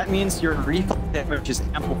 That means your recoil damage is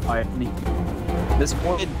amplified. This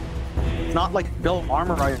Void, it's not like build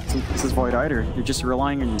armor items in this Void either. You're just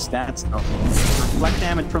relying on your stats now. Reflect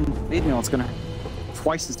damage from the Blade Nail is going to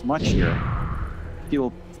twice as much here.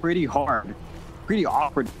 Feel pretty hard, pretty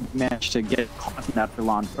awkward to manage to get caught in that for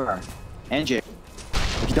Lunfer. NJ,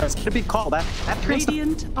 if he does get a big call, that turns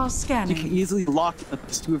Radiant are you scanning. can easily lock in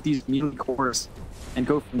with 2 of these melee cores and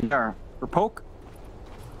go from there. For Poke,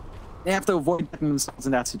 they have to avoid getting themselves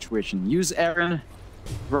in that situation. Use Eren,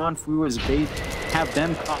 RanFu as bait, have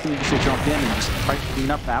them copy to jump in and just try to clean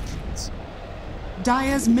up afterwards.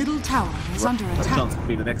 Dire's middle tower is under That attack. chance to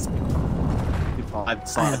be the next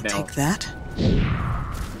side now. Take that.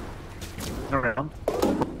 Around.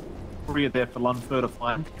 3 are there for Lunfer to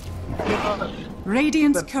find.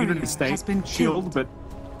 Radiant's That courier Unity State has been shield, killed. but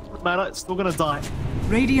doesn't matter, it's still gonna die.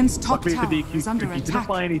 Radiant's top Luckily for tower DQ, is under he didn't attack.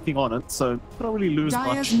 apply anything on it, so don't really lose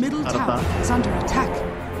Dire's much middle out of tower that. is under attack.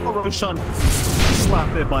 Oh, Roshan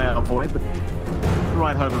slapped there by our boy, but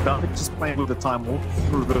right home about it, just playing with the time warp,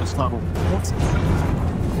 reverse time warp.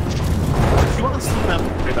 If you want to slow down,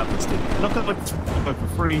 worry about this thing. You're not going to go for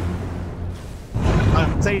free.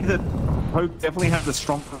 I'd say that Poke definitely have the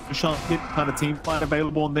strong Roshan hit kind of team fight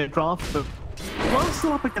available on their draft, but Ron's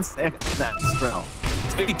still up against that Strel.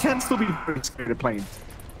 So he can still be very scary to play in.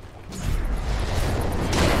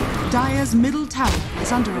 Dire's middle tower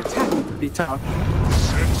is under attack. Pretty tough.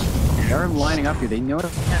 They're lining up here. They know to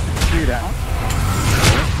figure it out.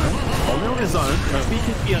 While they're on his own, he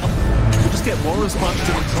can be up. We'll just get Warriors Punch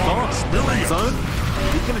to the start. Still on his own.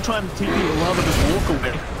 He's going to try and TP or rather just walk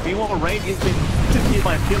away. Meanwhile, Rayy is predicted here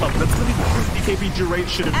by Killa, but that's going to be BKB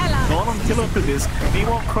duration. Not on Killa for this.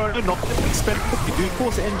 Meanwhile, Chrono not going to expend it. You do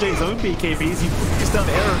force NJ's own BKBs. He puts down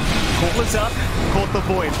Eren. Call us out. Caught the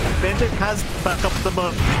void. Bender has back up the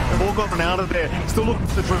mud. They've all gotten out of there. Still looking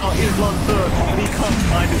for the draw. Is Lund third. And he can't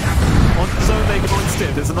find it. On his own, they go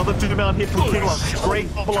instead. There's another 2-man hit from Killa.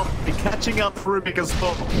 Great bubble up. Catching up through because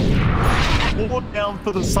pulled down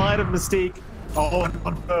for the side of Mystique. Oh, and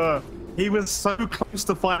on her. He was so close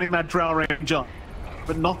to finding that Drow Ranger,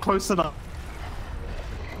 but not close enough.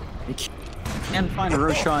 You can't find a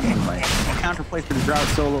Roshan anyway. Counterplay for the Drow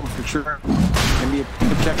solo for sure. Gonna be a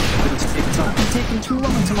big objective for this team. It's not taking too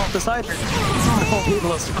long to come off the side here.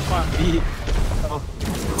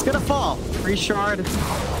 It's gonna fall. Free shard.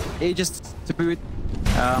 Aegis to boot.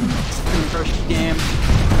 First game.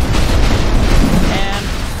 And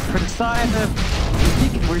for the side of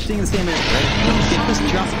we're seeing the same as right? You just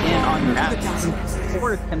jump in on your ass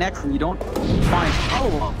before it connects and you don't find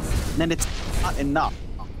follow-up, then it's not enough.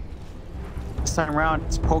 This time around,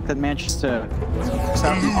 it's Poke that manages to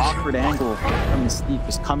set an awkward angle from the steep,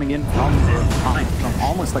 just coming in from behind, from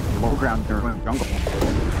almost like the low ground during jungle,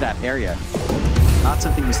 that area. Not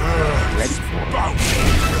something he's ready for.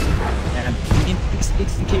 And in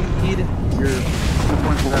 60k lead, you're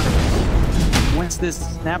going whatever. Once this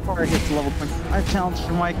snap bar hits level 25 challenge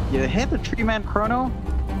from Mike, you hit the 3-man chrono,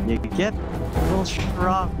 you get a little shooter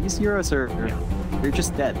off. These heroes are, they're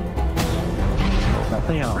just dead.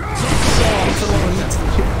 They are.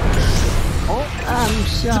 Oh, I'm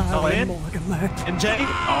sorry. And Jay,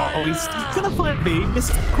 he's gonna find B.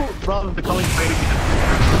 Mystical rather than becoming great again.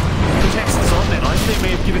 The text is on there. I think they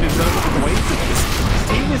may have given him no way to this. His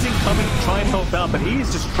team is incoming to try and help out, but he is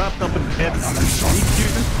just trapped up in dead.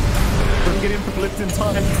 Couldn't get in for the lift in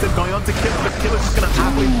time. Instead going on to Killa, but Killa's just gonna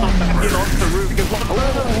happily pump back in onto the roof because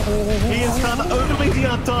he is found only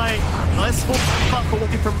the undying. Nice full puck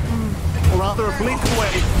looking from, or rather a blink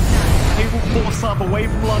away. He will force up away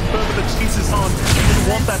from Lund further, but Jesus on. He didn't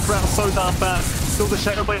want that round so darn bad. Still the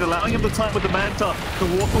Shadow Blade allowing him the time with the Manta to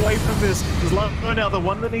walk away from this. There's Lund now the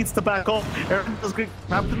one that needs to back off. Eren does get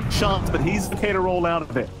trapped in the chance, but he's okay to roll out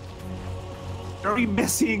of it. Very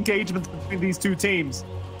messy engagement between these two teams.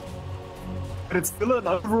 But it's still an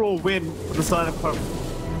overall win for the side of Poke.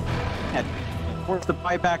 And force the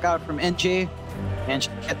buyback out from NJ. And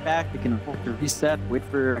get back, they can afford to reset, wait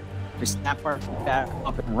for your snap bar to be back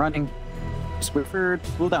up and running. Just wait for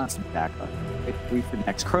cooldown to be back up. Wait for the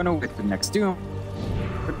next chrono, wait for the next doom.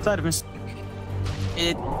 For the side of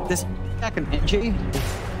Mystique, this back in NJ,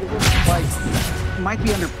 like, might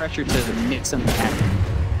be under pressure to make something happen.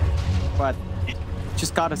 But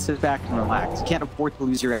just gotta sit back and relax. You can't afford to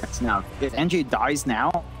lose your X now. If NJ dies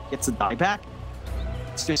now, gets a die-back,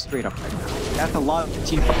 it's just straight up right now. That's a lot of the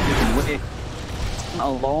team fighting away.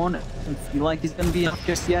 Alone, doesn't feel like he's gonna be up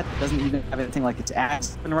just yet. Doesn't even have anything like its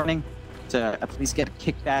axe been running to at least get a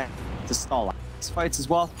kickback to stall axe fights as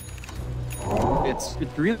well. It's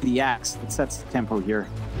really the axe that sets the tempo here.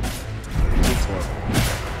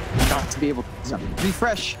 Got to be able to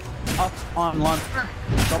refresh up on Lund.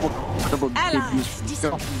 Double debuts.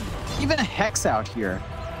 Even a Hex out here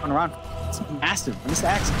on around. It's massive. When this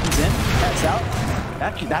axe comes in, Hex out,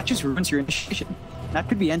 that just ruins your initiation. That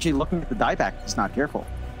could be NJ looking at the dieback if he's not careful.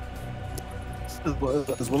 As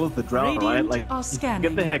well as the Drow, right? Like, you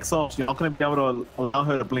get the Hex off, you're not going to be able to allow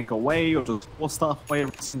her to blink away or just force stuff away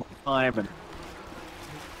every single time and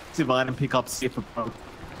divide and pick up safe approach.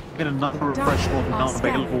 Get another refresh orb now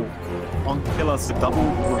available on Killa, so double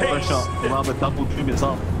refresher, or rather double doom is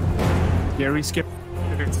up. Gary skip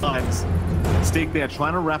times. Mystique there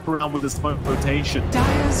trying to wrap around with the smoke rotation.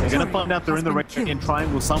 They're going to find out they're in the right-hand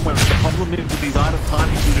triangle somewhere. The problem is with these item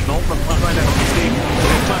timings, you do not run right out on Mystique.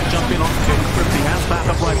 They're trying to jump in on Script. He has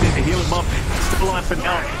backup right there to heal him up. He's still alive for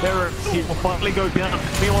now. Eren, he will finally go down.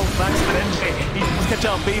 Meanwhile, back to NJ. He can catch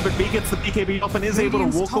out B, but B gets the BKB off and is able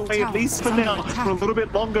to walk away at least for now, for a little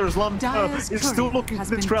bit longer as Lund is still looking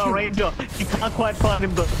for the Drow Ranger. He can't quite find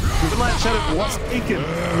him. The Goodluck Shadow was taken.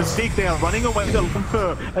 Mystique there running away to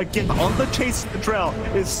Lund again on the chase of the Drow.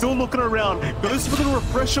 Is still looking around. Goes for the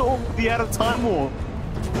refresher or the out of time war.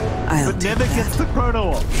 But never gets the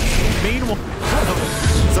chrono off. Meanwhile,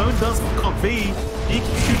 Zone does not B.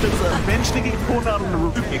 EQ does eventually get caught out on the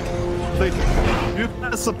Rubik. They do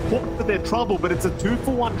kind of support for their trouble, but it's a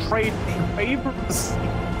 2-for-1 trade in favor of the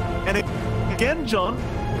Mystique. And again, John,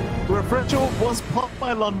 the refresher was popped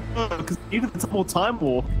by Lund because he needed some more time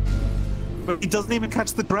war, but he doesn't even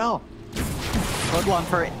catch the Drow.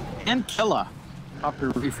 Goodluck and Killa after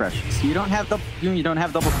refresh. So you don't have double doom, you don't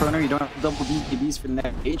have double chrono, you don't have double BKBs for the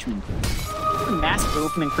next engagement. It's a massive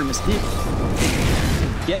opening for Mystique.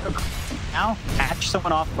 Get now catch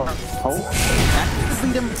someone off guard. Oh, that could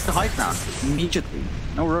lead him to the high ground immediately.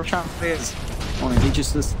 No Roshan plays. Only he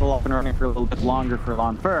just is still up and running for a little bit longer for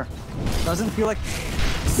RanFuDao. Doesn't feel like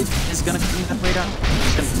it's gonna clean that way down.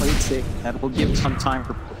 He's gonna play it safe. That will give some time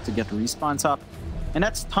for people to get the respawns up. And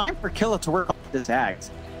that's time for Killa to work on this Axe.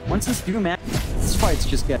 Once this Doom ends, this fight's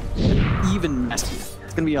just get even messier.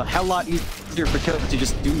 It's gonna be a hell lot easier for Killa to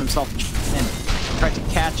just doom himself and try to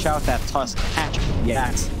catch out that Tusk, catch the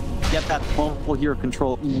Axe, get that multiple hero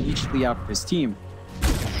control immediately out for his team,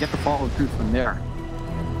 get the follow through from there.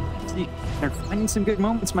 See, they're finding some good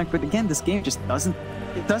moments, Mike, but again, this game just doesn't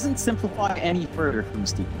simplify any further for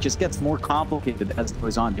Mystique. It just gets more complicated as it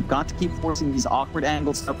goes on. You've got to keep forcing these awkward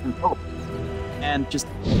angles up and poke and just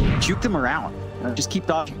juke them around. Just keep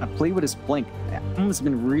dodging. Play with his blink. Adam has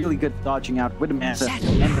been really good dodging out with a Manta.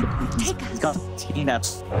 He's got to maintain that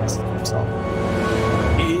himself.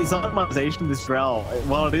 His itemization, this Drow,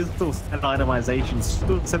 while it is still an itemization,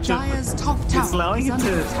 still such a, it's allowing him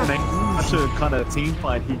to make such a kind of team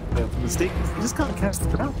fight Mystique. He just can't catch the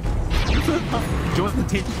Drow. Join the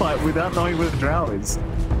team fight without knowing where the Drow is.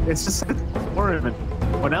 It's just for him.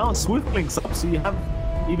 Well, now Swift links up, so you have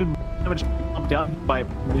even more damage come down by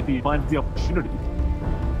if he finds the opportunity.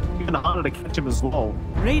 Even harder to catch him as well.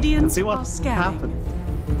 Radiant and see what happens.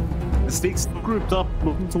 Mystique's grouped up,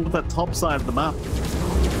 looking towards that top side of the map.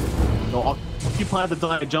 They'll occupy the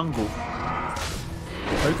dire jungle.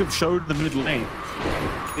 Oakham showed the mid lane.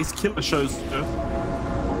 This Killa shows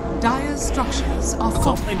dire structures are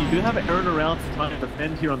top lane. You do have Eren around to try and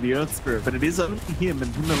defend here on the Earth Spirit, but it is only him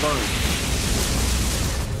and him alone.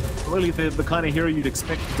 Really the kind of hero you'd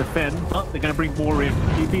expect to defend, but they're going to bring more in.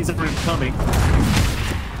 DPs are incoming.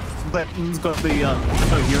 He's got the here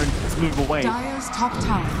and just move away. Dire's top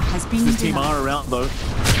tower has been This team are around though.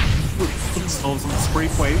 Themselves on the spree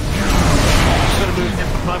wave. Gonna move in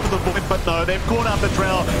for time for the void, but no, they've caught out the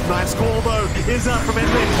Drow. Nice call though. Is out from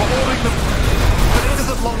NVIDIA, holding them. But it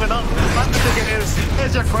isn't long enough. That's the thing it is.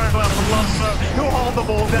 There's your crown out from Luster. He'll hold the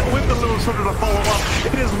ball down with the little shooter to follow up.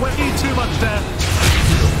 It is way too much damage.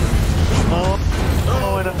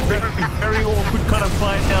 Oh, and a very, very awkward kind of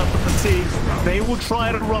fight out for the team. They will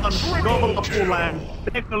try to run, gobble up will land.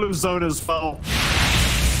 They're going to lose zone as well.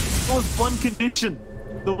 There was one condition.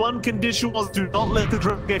 The one condition was do not let the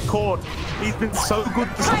Drow get caught. He's been so good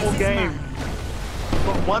this whole game.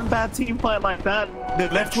 But one bad team fight like that, they're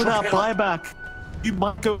left without buyback. You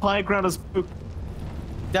might go high ground as spook.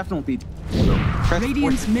 Definitely.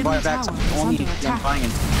 Radiant's middle tower is under attack.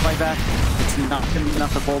 Buyback. It's not going to be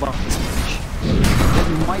enough to hold off this match.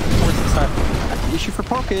 It might force the start. The issue for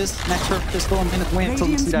Poke is next turn is still a minute away until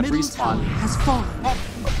you see that respawn. Has fallen.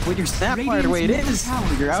 With your Sapphire the way it is,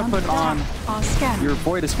 with your output on your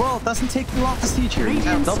Void as well, it doesn't take you off the siege here. You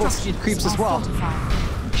have double speed creeps as well.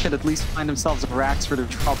 Should at least find themselves racks for their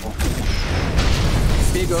trouble.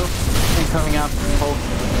 Big O coming out from Poke.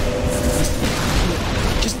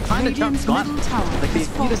 Just kind of jumps gun. Like they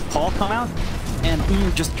see this ball come out, and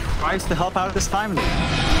he just tries to help out this time.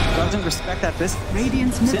 Doesn't respect that this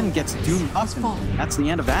Sin gets doomed up, and that's the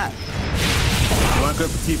end of that. You won't go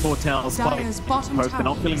for T4 towers, but they're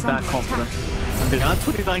not feeling that confident. And they are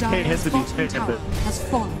 29k heads of each hit, but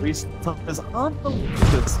restarters aren't the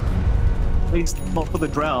losers. At least not for the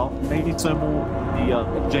Drow. Maybe so more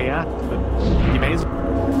the J-Act, but you may as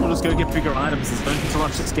well just go get bigger items. There's no need to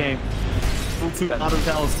rush this game. Still 2 auto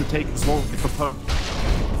towers to take as well for Poke.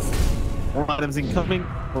 More items incoming.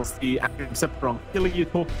 Of course, the active scepter on Killa you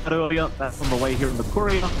talked about earlier. That's on the way here in the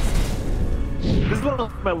courier. This is what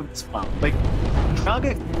I'm about with this file. Like, Drow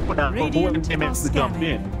get put out before teammates to jump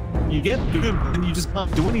in. You get doomed and you just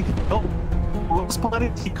can't do anything to help. Well, this part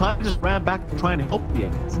is he kind of just ran back to try and help the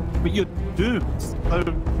A's. But you're doomed. So,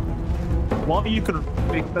 while you can,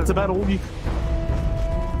 that's about all you can.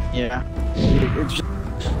 Yeah. It's just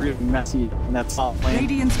really messy in that top lane.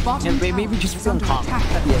 And maybe just feeling confident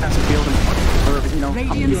that he has to build him, or, you know,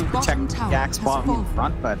 feeling protect the Axe spot in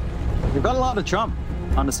front, but they've got a lot of jump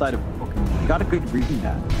on the side of Pokemon. You got a good reading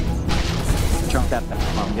that. Jump that back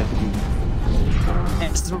and get the game.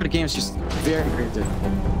 And this is where the game is just very, very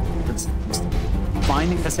difficult. It's just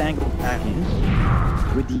finding this angle back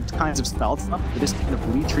in with these kinds of spell stuff, with this kind of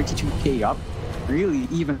bleed 32k up, really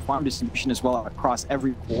even farm distribution as well across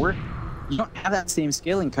every core. You don't have that same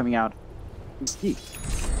scaling coming out in Mystique.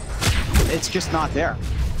 It's just not there.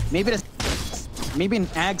 Maybe an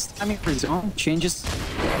Ag's timing for zone changes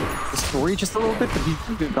the story just a little bit, but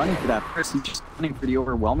he's been gunning for that first. He's just gunning for the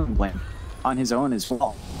overwhelming blame on his own as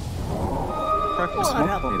well.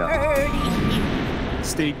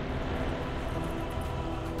 Mystique.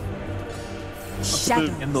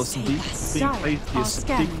 Shadows being placed here,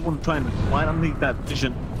 so they want to try and find underneath that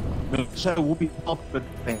vision. The shadow will be up, but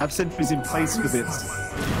they have sentries in place for this.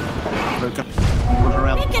 They're going to run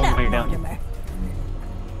around the long way now.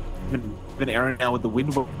 Even Eren now with the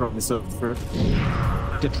wind from this over,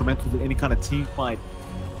 detrimental to any kind of team fight.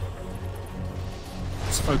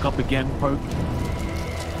 Spoke up again, poke.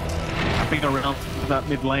 Tapping around that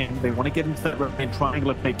mid lane. They want to get into that red lane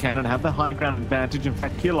triangle if they can and have the high ground advantage. In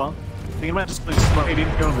fact, Killa thinking about just going straight in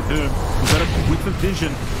here on the Doom. You've got to, with the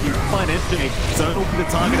vision, you find NJ, Zone will be the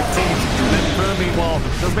targeted team. And then Burn, meanwhile,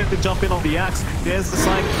 does meant to jump in on the axe. There's the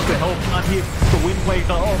sign to help out here. The wind wave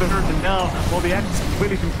over and now, while the axe is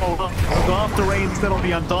completely controlled up. They'll go after Ray instead on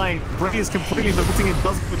the Undying. Ray is completely limiting it,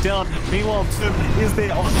 doesn't put down. Meanwhile, Doom is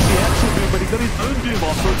there on the actual Doom, but he's got his own Doom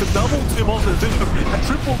off, so it's a double Doom on the Doom. A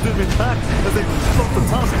triple Doom, in fact, as they pull off the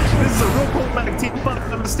task. This is a real problematic team, but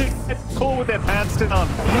the Mystique call with their pants down.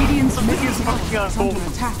 Radiant's Is fucking out for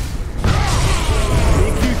attack.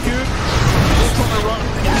 AQQ is trying to run.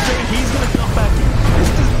 He's going to jump back.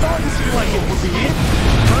 This does not feel like it would be it.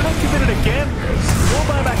 Chrono committed again. More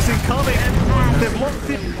buybacks incoming. They've locked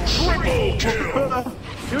in.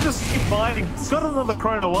 He'll just keep fighting. He's got another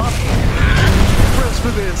Chrono up. Press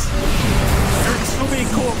for this. Eren's still being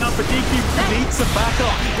caught up, but DQ needs some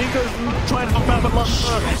backup. He goes trying to knock out the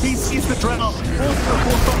Lumber. He sees the drown.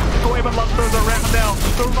 Forced away, but Lumber's around now.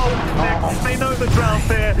 The roll connect. They know the drown's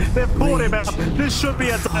there. They've brought him out. This should be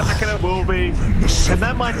a dynamic, and it will be. And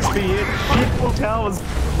that might just be it. Equal towers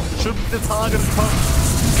should be the target punch.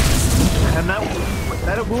 And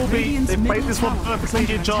that it will be. They played this one perfectly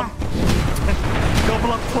here, John.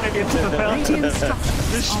 Goodluck playing into the fountain.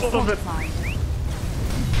 This should have been.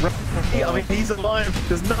 I mean, he's alive.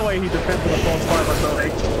 There's no way he defends the false 5 under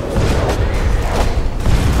H.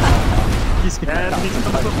 He's got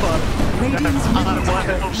the fun. Radiant's middle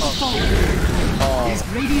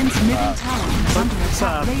tower is under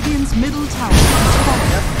attack. Radiant's middle tower is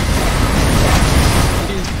falling.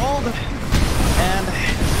 He's all the... And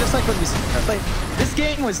just like what we said, like, this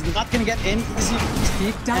game was not going to get any easier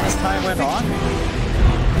as time went on.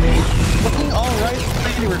 Looking alright,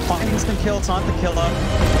 they were finding some kills on the Killa.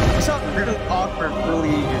 We saw a really awkward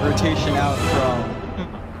early rotation out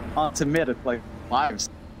from onto mid at like lives.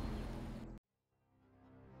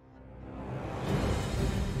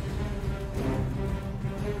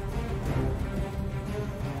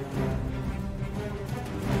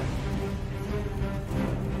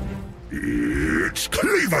 It's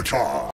Cleaver time!